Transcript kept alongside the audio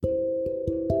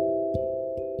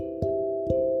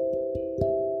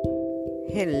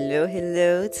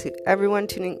Hello to everyone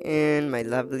tuning in, my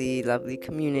lovely, lovely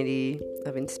community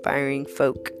of inspiring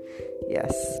folk.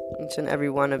 Yes, each and every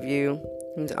one of you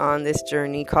who's on this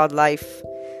journey called life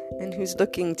and who's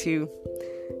looking to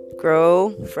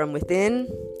grow from within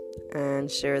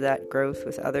and share that growth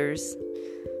with others,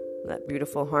 that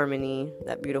beautiful harmony,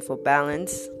 that beautiful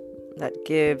balance that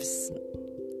gives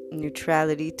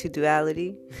neutrality to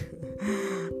duality.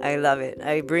 I love it.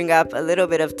 I bring up a little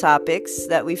bit of topics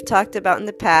that we've talked about in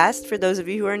the past. For those of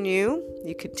you who are new,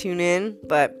 you could tune in,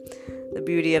 but the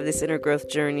beauty of this inner growth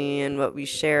journey and what we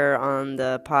share on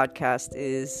the podcast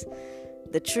is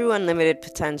the true unlimited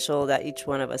potential that each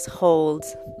one of us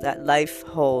holds, that life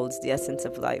holds, the essence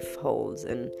of life holds.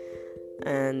 And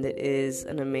it is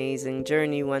an amazing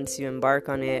journey once you embark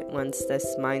on it, once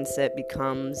this mindset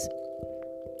becomes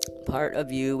part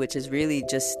of you, which is really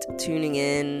just tuning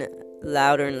in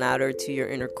louder and louder to your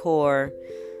inner core,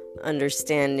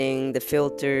 understanding the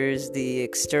filters, the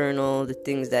external, the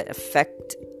things that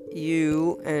affect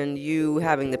you, and you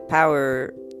having the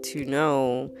power to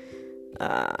know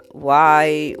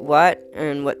why, what,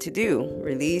 and what to do.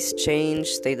 Release, change,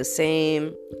 stay the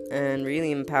same, and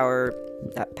really empower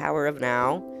that power of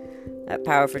now, that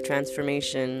power for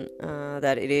transformation,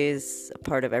 that it is a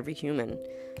part of every human.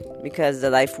 Because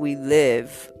the life we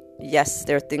live, yes,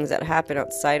 there are things that happen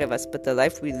outside of us, but the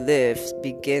life we live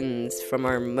begins from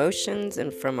our emotions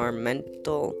and from our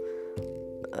mental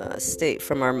state,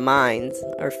 from our minds,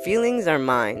 our feelings, our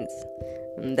minds.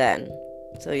 And then,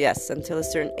 so yes, until a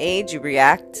certain age, you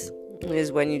react. It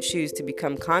is when you choose to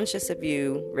become conscious of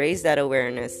you, raise that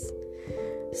awareness,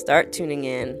 start tuning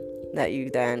in, that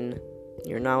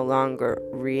you're no longer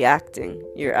reacting.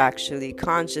 You're actually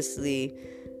consciously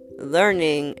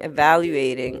learning,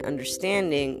 evaluating,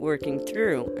 understanding, working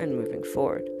through, and moving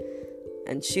forward.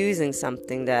 And choosing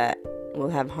something that will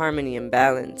have harmony and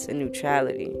balance and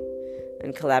neutrality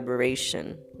and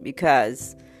collaboration.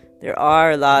 Because there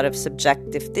are a lot of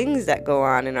subjective things that go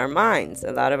on in our minds.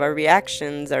 A lot of our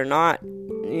reactions are not,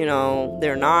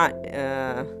 they're not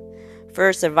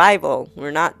for survival. We're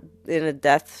not in a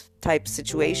death type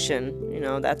situation.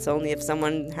 That's only if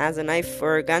someone has a knife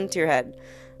or a gun to your head.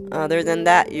 Other than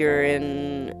that, you're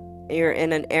in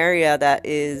an area that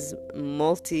is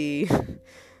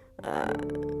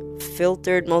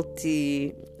multi-filtered,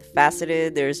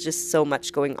 multi-faceted. There's just so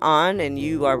much going on, and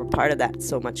you are a part of that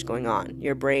so much going on.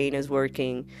 Your brain is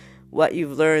working. What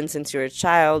you've learned since you're a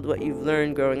child, what you've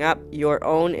learned growing up, your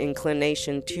own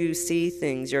inclination to see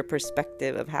things, your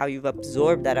perspective of how you've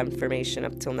absorbed that information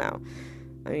up till now.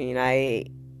 I mean, I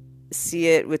see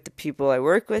it with the people I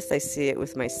work with. I see it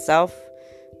with myself.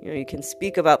 You can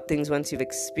speak about things once you've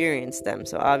experienced them.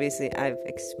 So obviously I've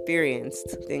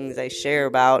experienced things I share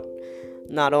about,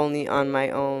 not only on my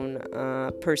own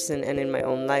person and in my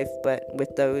own life, but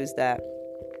with those that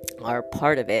are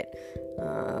part of it.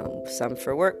 Some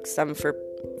for work, some for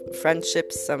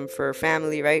friendships, some for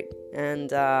family, right?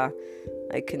 And I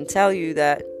can tell you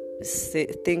that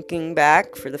thinking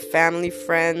back for the family,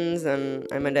 friends, and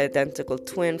I'm an identical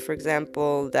twin, for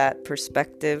example, that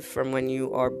perspective from when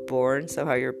you are born, so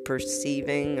how you're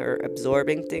perceiving or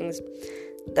absorbing things,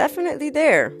 definitely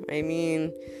there. I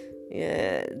mean,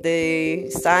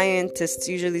 the scientists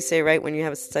usually say, right, when you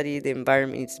have a study, the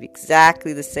environment needs to be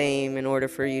exactly the same in order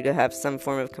for you to have some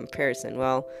form of comparison.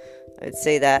 Well, I'd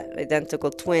say that identical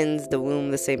twins, the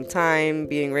womb the same time,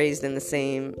 being raised in the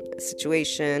same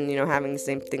situation, having the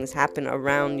same things happen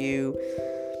around you,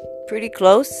 pretty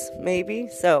close, maybe.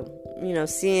 So,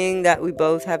 seeing that we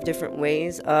both have different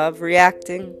ways of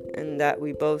reacting and that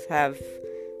we both have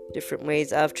different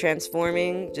ways of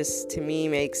transforming, just to me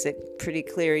makes it pretty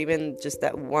clear, even just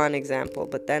that one example.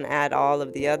 But then add all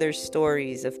of the other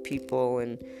stories of people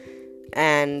and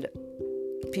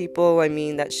people,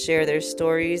 that share their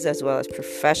stories, as well as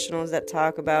professionals that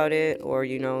talk about it, or,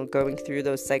 going through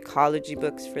those psychology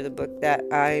books for the book that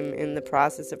I'm in the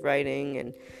process of writing,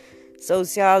 and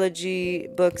sociology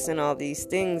books and all these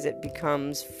things, it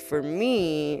becomes, for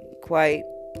me, quite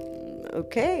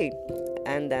okay.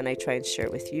 And then I try and share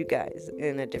it with you guys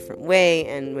in a different way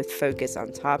and with focus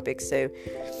on topics. So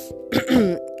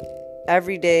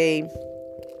every day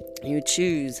you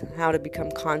choose how to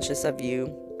become conscious of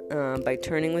you by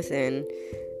turning within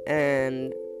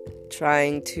and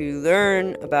trying to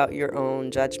learn about your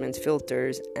own judgments,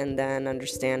 filters, and then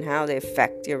understand how they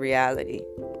affect your reality,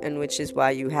 and which is why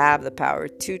you have the power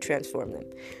to transform them.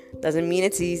 Doesn't mean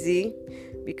it's easy,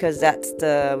 because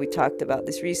we talked about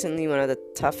this recently, one of the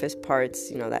toughest parts,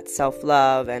 that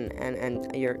self-love and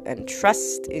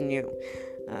trust in you.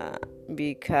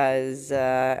 because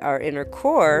our inner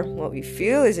core, what we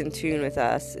feel is in tune with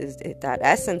us, is that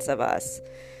essence of us,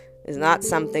 is not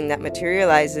something that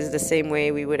materializes the same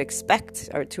way we would expect.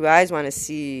 Our two eyes want to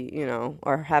see,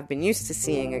 or have been used to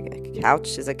seeing. A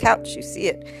couch is a couch. You see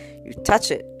it, you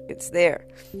touch it, it's there.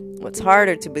 What's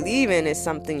harder to believe in is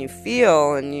something you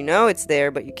feel and you know it's there,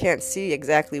 but you can't see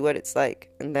exactly what it's like.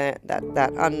 And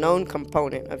that unknown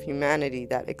component of humanity,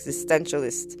 that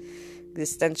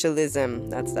existentialism,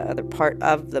 that's the other part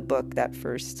of the book, that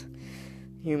first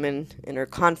human inner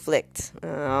conflict.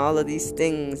 All of these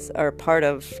things are part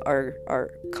of our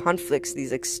conflicts,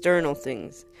 these external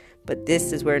things. But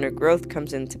this is where inner growth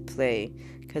comes into play,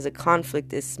 because a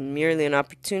conflict is merely an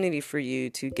opportunity for you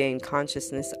to gain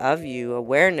consciousness of you,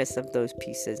 awareness of those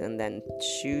pieces, and then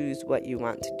choose what you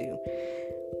want to do.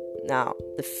 Now,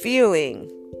 the feeling,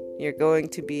 you're going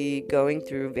to be going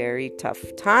through a very tough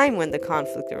time when the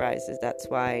conflict arises. That's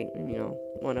why,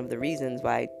 one of the reasons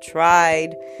why I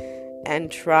tried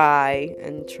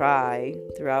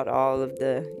throughout all of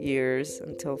the years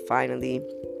until finally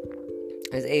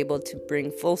I was able to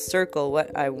bring full circle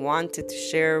what I wanted to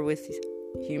share with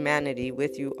humanity,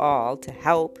 with you all, to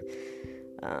help,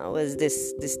 was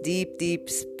this deep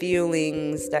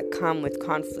feelings that come with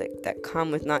conflict, that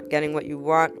come with not getting what you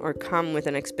want, or come with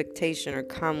an expectation, or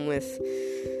come with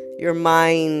your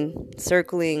mind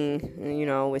circling,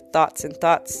 with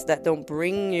thoughts that don't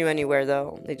bring you anywhere,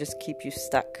 though. They just keep you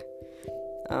stuck.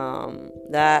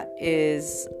 That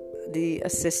is the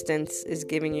assistance, is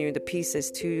giving you the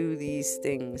pieces to these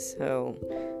things. So,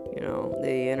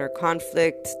 the inner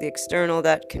conflict, the external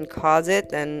that can cause it,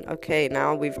 then okay,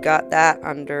 now we've got that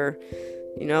under,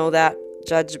 that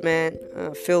judgment,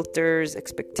 filters,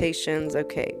 expectations.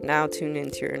 Okay, now tune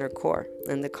into your inner core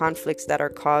and the conflicts that are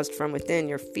caused from within,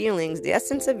 your feelings, the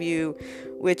essence of you,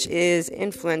 which is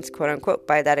influenced, quote unquote,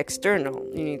 by that external.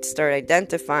 You need to start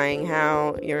identifying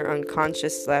how your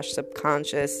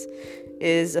unconscious/subconscious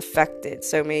is affected.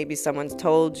 So maybe someone's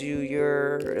told you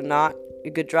you're not a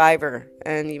good driver,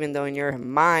 and even though in your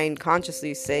mind consciously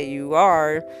you say you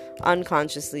are,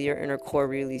 unconsciously your inner core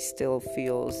really still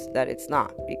feels that it's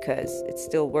not, because it's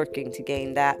still working to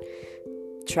gain that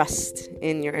trust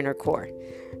in your inner core.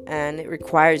 And it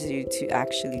requires you to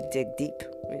actually dig deep,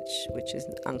 which is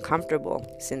uncomfortable,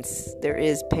 since there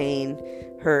is pain,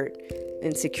 hurt,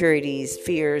 insecurities,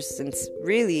 fears, since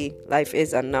really life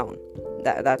is unknown.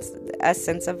 That's the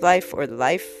essence of life, or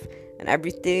life and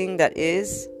everything that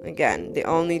is. Again, the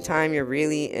only time you're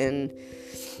really in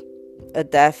a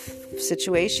death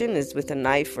situation is with a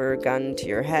knife or a gun to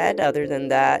your head. Other than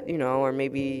that, or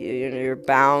maybe you're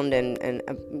bound and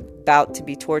about to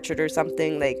be tortured or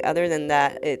something. Like, other than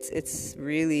that, it's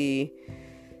really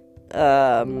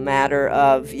a matter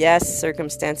of, yes,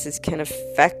 circumstances can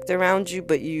affect around you,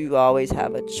 but you always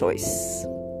have a choice.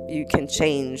 You can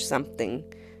change something.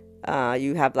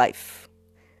 You have life.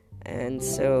 And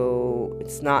so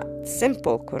it's not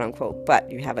simple, quote unquote,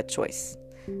 but you have a choice.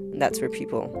 And that's where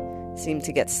people seem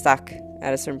to get stuck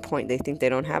at a certain point. They think they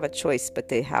don't have a choice, but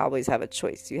they always have a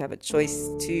choice. You have a choice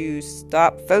to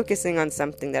stop focusing on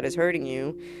something that is hurting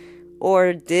you,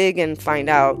 or dig and find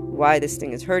out why this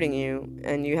thing is hurting you.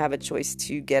 And you have a choice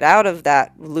to get out of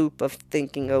that loop of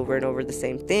thinking over and over the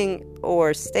same thing,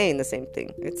 or stay in the same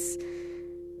thing. It's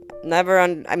never, I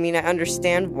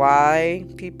understand why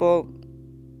people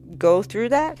go through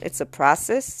that. It's a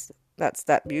process. That's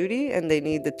that beauty. And they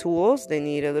need the tools. They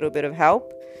need a little bit of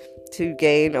help to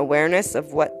gain awareness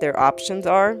of what their options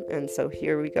are. And so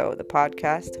here we go. The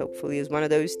podcast hopefully is one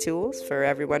of those tools for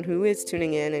everyone who is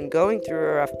tuning in and going through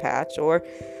a rough patch, or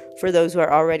for those who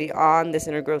are already on this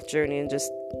inner growth journey. And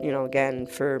just, again,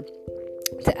 to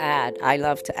add. I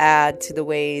love to add to the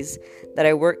ways that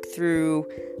I work through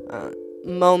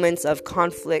moments of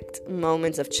conflict,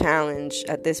 moments of challenge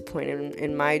at this point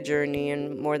in my journey,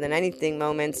 and more than anything,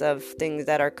 moments of things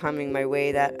that are coming my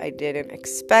way that I didn't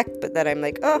expect, but that I'm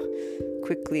like,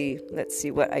 quickly, let's see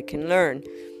what I can learn.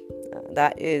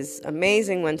 That is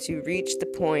amazing once you reach the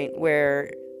point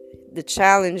where the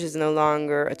challenge is no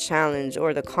longer a challenge,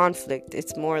 or the conflict.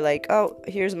 It's more like,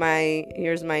 here's my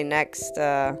next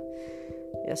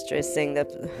yesterday saying the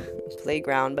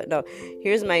playground, but no,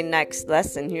 here's my next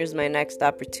lesson, here's my next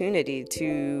opportunity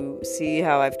to see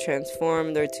how I've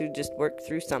transformed, or to just work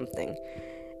through something.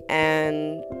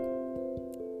 And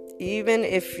even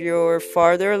if you're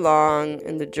farther along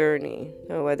in the journey,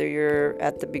 so whether you're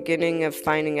at the beginning of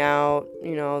finding out,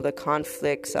 the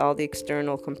conflicts, all the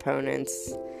external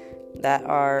components that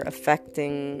are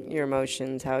affecting your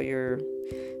emotions, how you're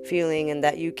feeling, and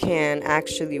that you can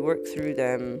actually work through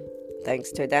them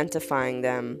thanks to identifying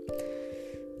them,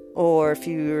 or if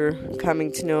you're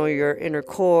coming to know your inner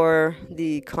core,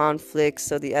 the conflicts,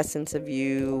 so the essence of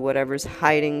you, whatever's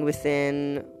hiding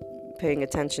within, paying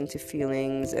attention to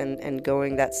feelings and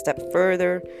going that step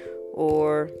further,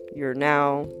 or you're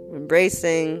now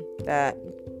embracing that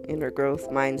inner growth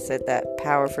mindset, that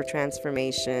power for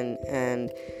transformation,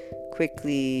 and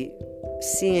quickly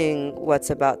seeing what's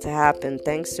about to happen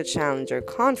thanks to challenge or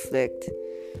conflict.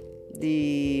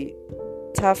 The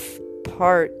tough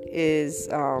part is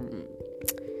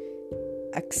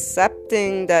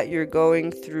accepting that you're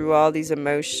going through all these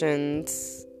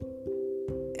emotions,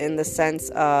 in the sense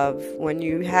of when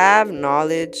you have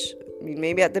knowledge.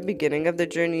 Maybe at the beginning of the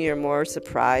journey you're more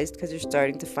surprised because you're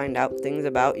starting to find out things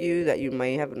about you that you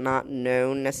may have not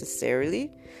known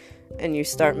necessarily, and you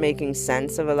start making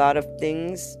sense of a lot of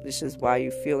things, which is why you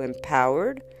feel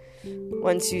empowered.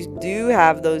 Once you do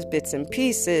have those bits and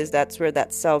pieces, that's where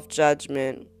that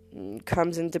self-judgment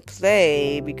comes into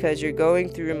play, because you're going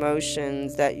through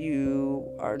emotions that you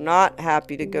are not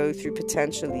happy to go through,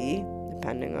 potentially,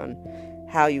 depending on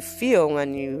how you feel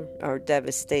when you are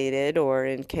devastated or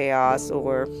in chaos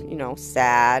or,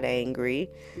 sad, angry.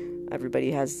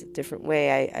 Everybody has a different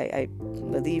way. I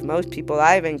believe most people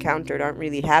I've encountered aren't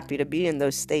really happy to be in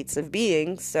those states of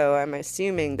being, so I'm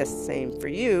assuming the same for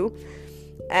you.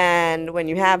 And when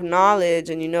you have knowledge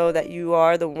and you know that you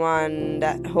are the one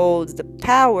that holds the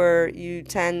power, you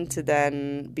tend to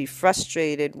then be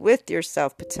frustrated with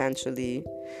yourself, potentially,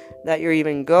 that you're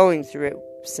even going through it,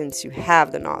 since you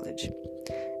have the knowledge.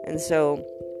 And so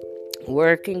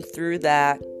working through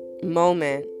that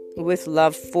moment with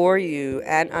love for you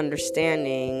and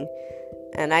understanding,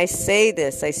 and I speak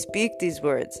these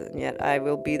words, and yet I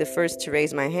will be the first to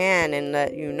raise my hand and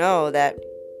let you know that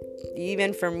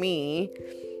even for me,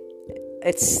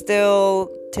 it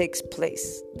still takes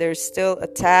place. There's still a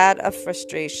tad of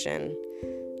frustration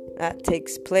that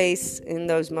takes place in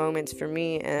those moments for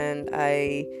me, and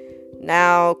I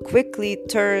now quickly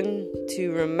turn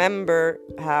to remember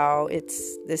how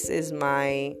this is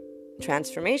my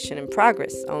transformation in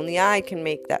progress. Only I can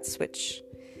make that switch,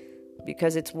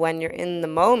 because it's when you're in the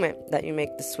moment that you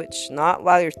make the switch, not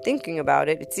while you're thinking about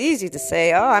it. It's easy to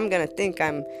say, oh, I'm going to think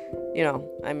I'm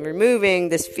removing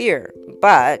this fear,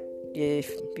 but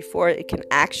before it can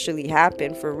actually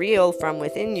happen for real from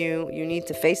within you, you need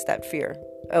to face that fear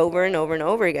over and over and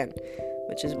over again,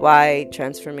 which is why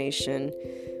transformation,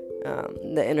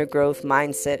 the inner growth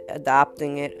mindset,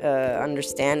 adopting it,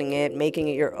 understanding it, making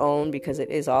it your own, because it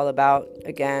is all about,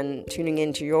 again, tuning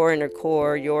into your inner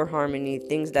core, your harmony,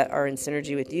 things that are in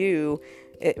synergy with you.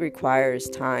 It requires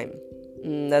time.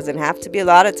 Doesn't have to be a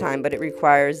lot of time, but it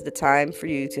requires the time for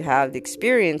you to have the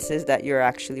experiences that you're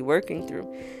actually working through.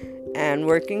 And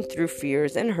working through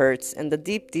fears and hurts, and the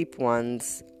deep, deep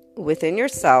ones within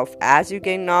yourself, as you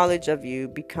gain knowledge of you,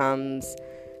 becomes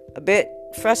a bit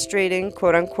frustrating,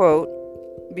 quote unquote,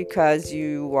 because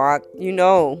you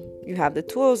have the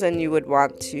tools and you would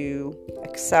want to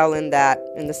excel in that,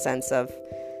 in the sense of,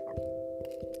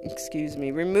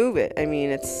 remove it. I mean,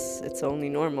 it's only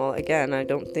normal. Again, I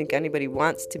don't think anybody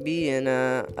wants to be in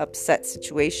a upset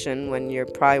situation when you're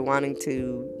probably wanting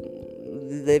to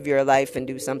live your life and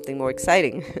do something more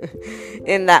exciting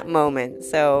in that moment.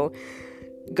 So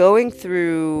going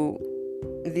through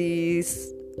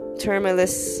these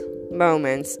tumultuous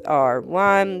moments are,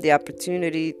 one, the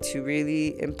opportunity to really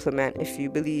implement, if you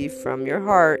believe from your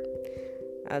heart,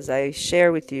 as I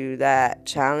share with you, that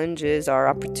challenges are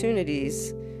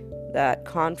opportunities, that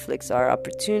conflicts are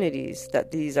opportunities,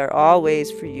 that these are all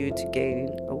ways for you to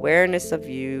gain awareness of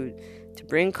you, to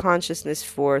bring consciousness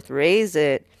forth, raise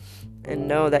it, and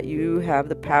know that you have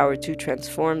the power to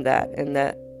transform that, and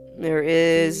that there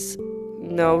is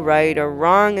no right or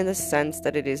wrong, in the sense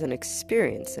that it is an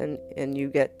experience, and you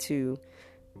get to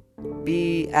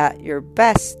be at your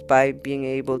best by being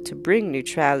able to bring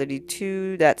neutrality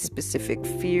to that specific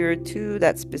fear, to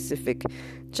that specific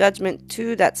judgment,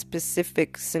 to that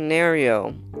specific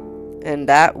scenario. And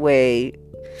that way,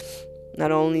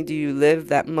 not only do you live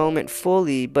that moment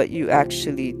fully, but you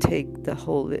actually take the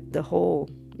whole.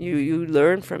 You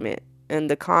learn from it. And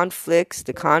the conflicts,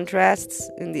 the contrasts,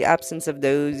 in the absence of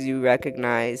those, you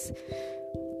recognize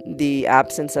the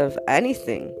absence of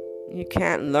anything. You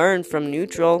can't learn from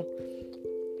neutral,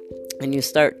 and you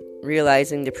start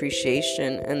realizing the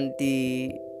appreciation and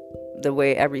the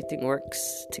way everything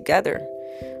works together.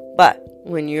 But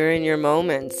when you're in your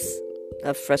moments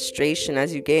of frustration,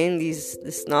 as you gain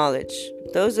this knowledge,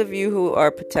 those of you who are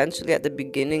potentially at the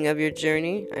beginning of your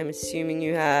journey, I'm assuming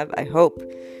you have, I hope,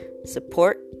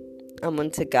 support,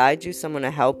 someone to guide you, someone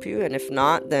to help you. And if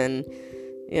not, then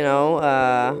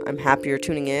I'm happy you're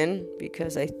tuning in,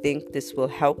 because I think this will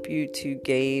help you to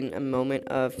gain a moment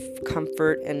of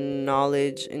comfort and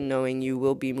knowledge in knowing you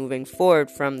will be moving forward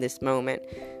from this moment,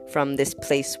 from this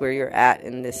place where you're at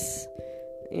in this,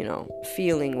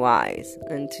 feeling wise,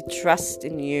 and to trust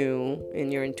in you,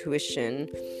 in your intuition,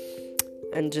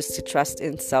 and just to trust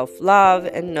in self-love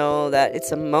and know that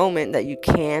it's a moment that you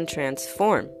can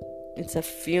transform. It's a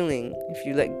feeling. If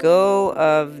you let go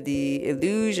of the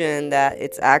illusion that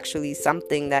it's actually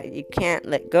something that you can't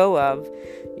let go of,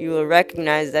 you will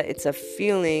recognize that it's a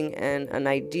feeling and an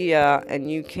idea, and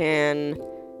you can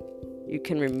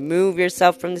remove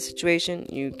yourself from the situation.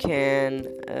 You can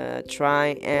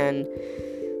try and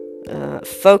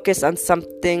focus on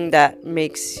something that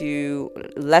makes you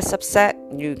less upset.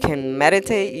 You can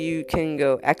meditate, you can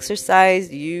go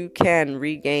exercise, you can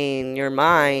regain your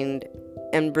mind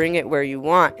and bring it where you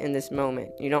want in this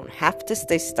moment. You don't have to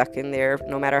stay stuck in there,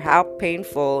 no matter how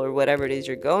painful or whatever it is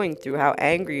you're going through, how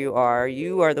angry you are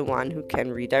the one who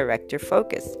can redirect your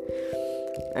focus.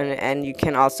 And you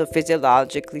can also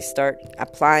physiologically start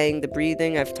applying the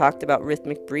breathing. I've talked about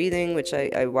rhythmic breathing, which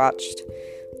I watched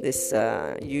this TED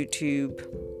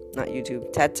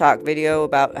Talk video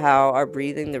about how our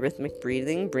breathing, the rhythmic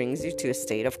breathing, brings you to a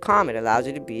state of calm. It allows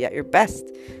you to be at your best.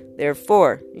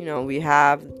 Therefore, we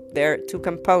have there two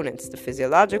components: the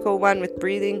physiological one with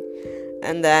breathing,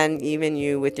 and then even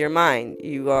you with your mind.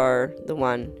 You are the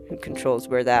one who controls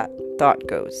where that thought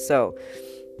goes. So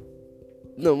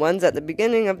the ones at the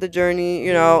beginning of the journey,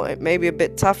 it may be a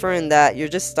bit tougher in that you're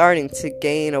just starting to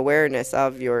gain awareness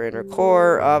of your inner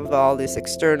core, of all this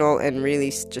external, and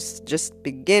really just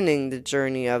beginning the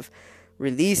journey of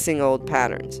releasing old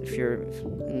patterns. If you're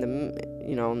in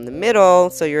the middle,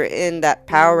 so you're in that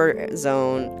power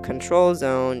zone, control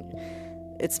zone,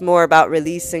 it's more about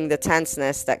releasing the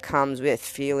tenseness that comes with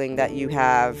feeling that you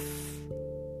have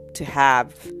to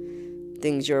have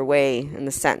things your way, in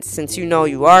the sense, since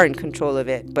you are in control of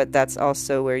it, but that's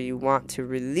also where you want to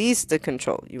release the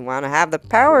control. You want to have the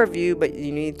power of you, but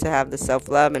you need to have the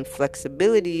self-love and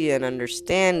flexibility and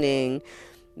understanding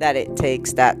that it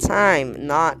takes that time,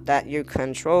 not that you're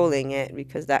controlling it,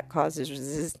 because that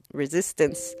causes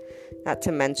resistance. Not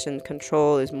to mention,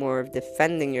 control is more of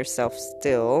defending yourself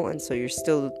still, and so you're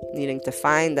still needing to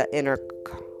find the inner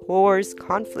core's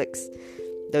conflicts,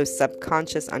 those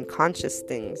subconscious, unconscious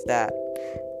things that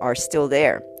are still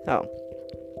there. So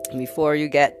before you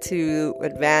get to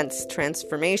advanced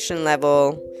transformation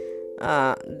level,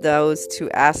 those two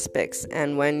aspects.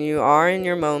 And when you are in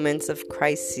your moments of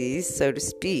crises, so to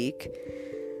speak,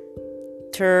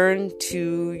 turn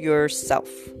to yourself.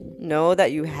 Know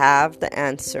that you have the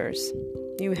answers.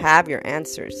 You have your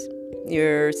answers.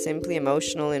 You're simply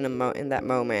emotional in that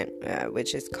moment,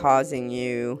 which is causing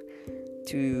you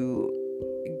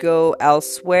to go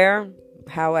elsewhere.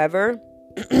 However,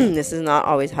 this is not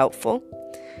always helpful,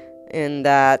 in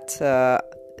that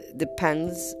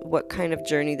depends what kind of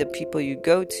journey the people you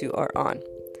go to are on.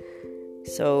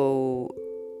 So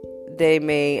they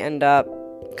may end up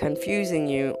confusing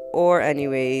you, or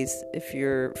anyways, if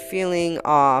you're feeling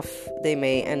off, they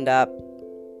may end up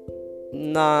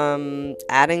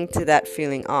adding to that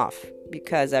feeling off,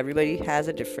 because everybody has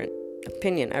a different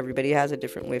opinion. Everybody has a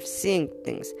different way of seeing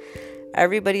things.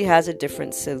 Everybody has a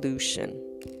different solution.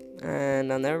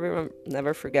 And I'll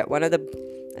never forget one of the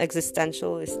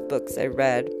existentialist books I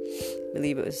read. I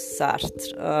believe it was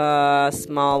Sartre, a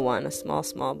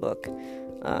small book,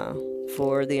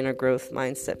 for the inner growth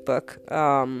mindset book.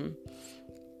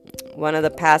 One of the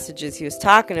passages he was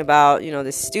talking about,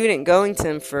 the student going to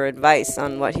him for advice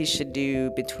on what he should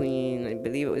do between, I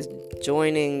believe it was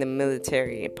joining the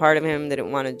military. A part of him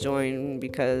didn't want to join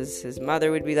because his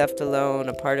mother would be left alone.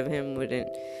 A part of him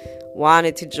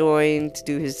wanted to join to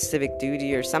do his civic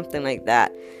duty or something like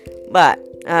that. But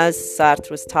as Sartre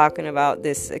was talking about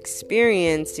this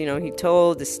experience, he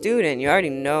told the student, you already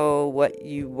know what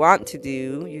you want to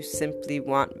do. You simply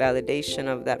want validation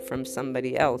of that from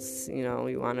somebody else.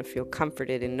 You want to feel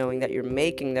comforted in knowing that you're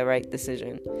making the right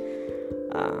decision.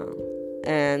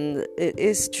 And it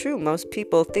is true. Most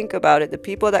people, think about it. The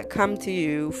people that come to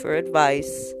you for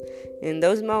advice in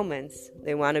those moments,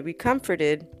 they want to be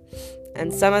comforted.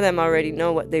 And some of them already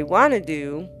know what they want to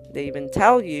do. They even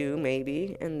tell you,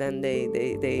 maybe, and then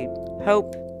they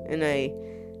hope in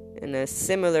a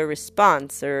similar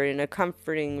response, or in a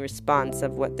comforting response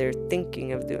of what they're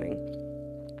thinking of doing.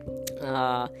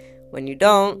 When you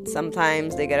don't,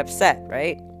 sometimes they get upset,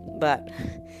 right? But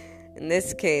in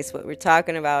this case, what we're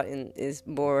talking about is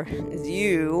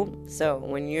you. So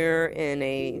when you're in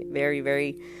a very,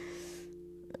 very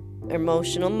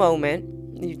emotional moment,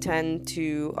 you tend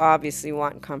to obviously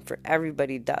want comfort.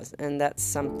 Everybody does, and that's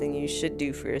something you should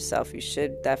do for yourself. You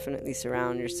should definitely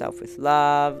surround yourself with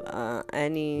love,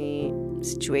 any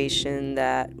situation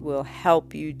that will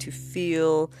help you to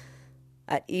feel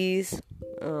at ease.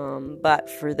 But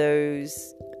for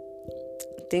those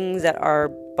things that are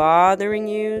bothering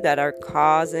you, that are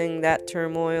causing that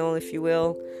turmoil, if you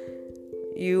will,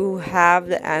 you have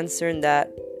the answer in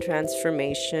that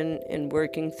transformation in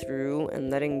working through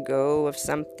and letting go of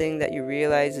something that you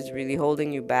realize is really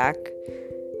holding you back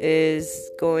is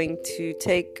going to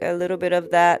take a little bit of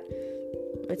that.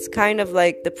 It's kind of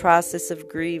like the process of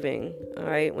grieving, all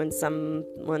right? When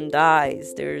someone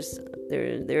dies, there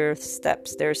are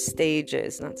steps, there are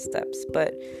stages, not steps,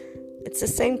 but it's the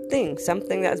same thing.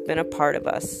 Something that's been a part of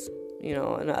us,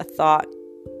 and a thought,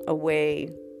 a way,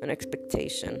 an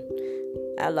expectation,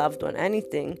 a loved one,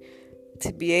 anything.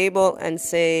 To be able and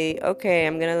say, okay,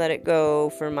 I'm going to let it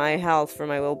go for my health, for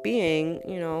my well-being,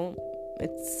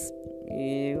 it's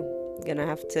you going to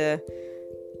have to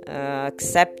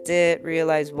accept it,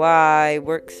 realize why,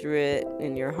 work through it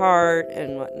in your heart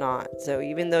and whatnot. So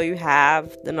even though you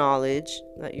have the knowledge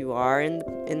that you are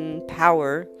in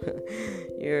power,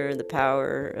 you're the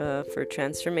power for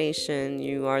transformation,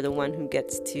 you are the one who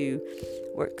gets to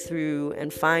work through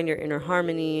and find your inner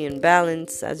harmony and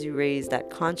balance as you raise that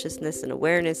consciousness and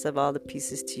awareness of all the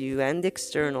pieces to you and the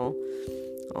external,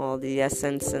 all the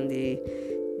essence and the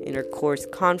inner course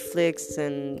conflicts,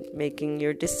 and making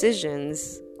your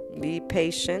decisions. Be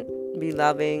patient, be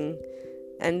loving,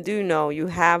 and do know you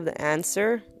have the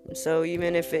answer. So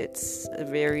even if it's a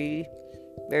very,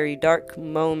 very dark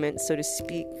moment, so to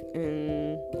speak,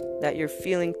 and that you're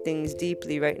feeling things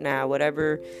deeply right now,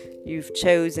 whatever you've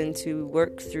chosen to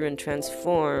work through and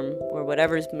transform, or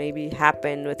whatever's maybe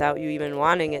happened without you even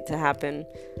wanting it to happen,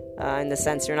 in the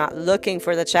sense you're not looking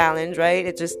for the challenge, right?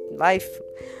 It's just life.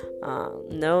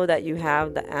 Know that you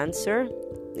have the answer.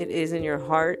 It is in your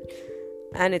heart,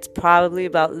 and it's probably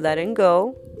about letting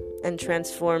go and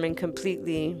transforming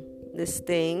completely this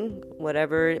thing,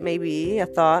 whatever it may be, a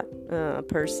thought, a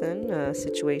person, a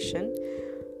situation.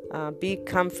 Be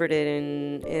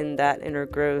comforted in that inner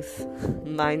growth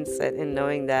mindset, and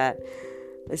knowing that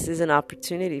this is an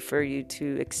opportunity for you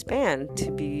to expand,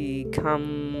 to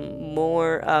become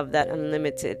more of that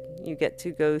unlimited. You get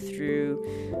to go through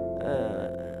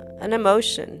an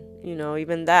emotion,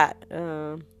 even that.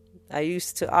 I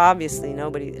used to, obviously,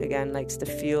 nobody, again, likes to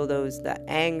feel that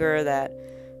anger, that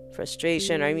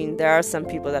frustration. I mean, there are some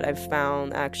people that I've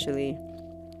found actually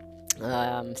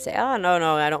say, oh,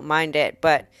 no, I don't mind it.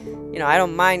 But, I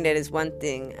don't mind it is one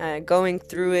thing. Going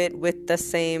through it with the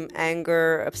same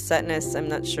anger, upsetness, I'm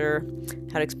not sure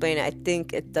how to explain it. I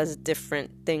think it does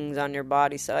different things on your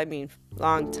body. So, I mean,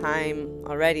 long time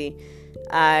already,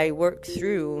 I work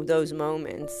through those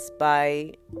moments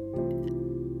by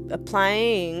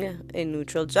applying a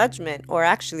neutral judgment, or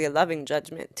actually a loving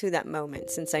judgment, to that moment,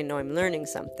 since I know I'm learning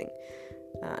something.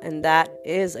 And that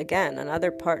is, again,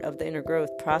 another part of the inner growth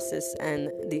process and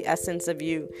the essence of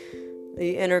you,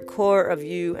 the inner core of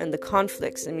you, and the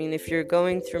conflicts. I mean, if you're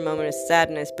going through a moment of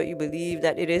sadness, but you believe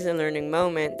that it is a learning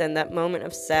moment, then that moment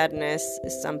of sadness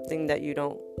is something that you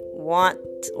don't want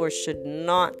or should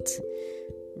not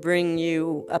bring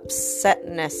you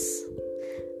upsetness.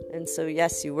 And so,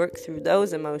 yes, you work through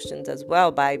those emotions as well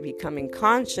by becoming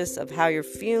conscious of how you're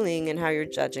feeling and how you're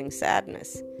judging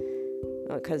sadness.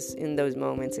 Because in those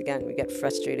moments, again, we get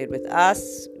frustrated with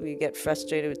us. We get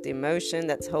frustrated with the emotion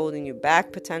that's holding you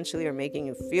back potentially, or making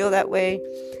you feel that way.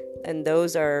 And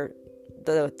those are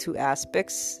the two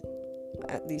aspects,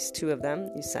 at least two of them.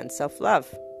 You send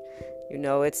self-love.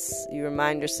 You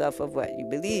remind yourself of what you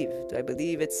believe. Do I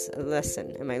believe it's a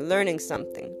lesson? Am I learning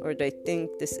something? Or do I think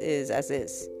this is as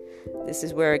is? This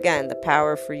is where, again, the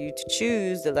power for you to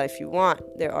choose the life you want.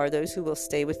 There are those who will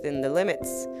stay within the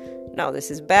limits. No, this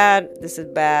is bad,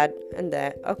 and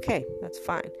that, okay, that's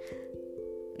fine.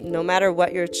 No matter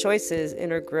what your choice is,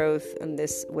 inner growth and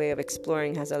this way of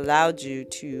exploring has allowed you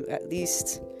to at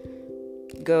least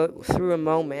go through a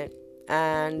moment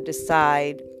and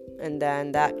decide, and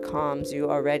then that calms you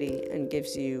already and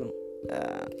gives you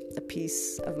a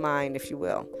peace of mind, if you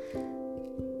will.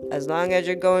 As long as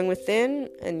you're going within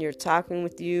and you're talking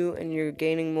with you and you're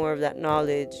gaining more of that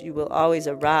knowledge, you will always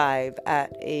arrive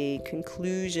at a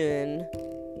conclusion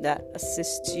that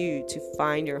assists you to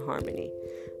find your harmony.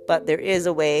 But there is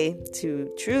a way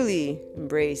to truly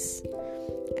embrace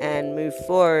and move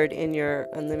forward in your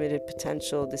unlimited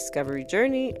potential discovery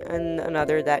journey, and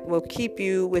another that will keep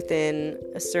you within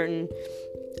a certain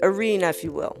arena, if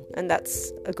you will. And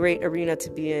that's a great arena to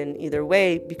be in either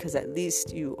way, because at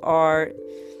least you are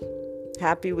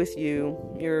happy with you.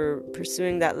 You're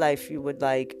pursuing that life you would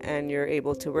like, and you're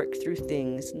able to work through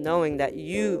things knowing that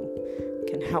you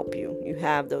can help you. You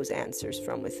have those answers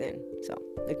from within. So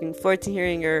looking forward to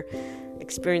hearing your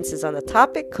experiences on the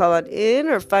topic. Call it in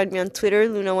or find me on Twitter,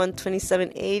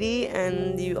 Luna12780,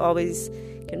 and you always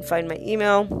can find my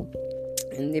email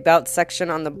in the About section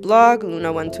on the blog,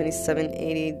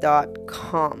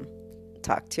 Luna12780.com.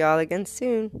 Talk to y'all again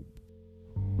soon.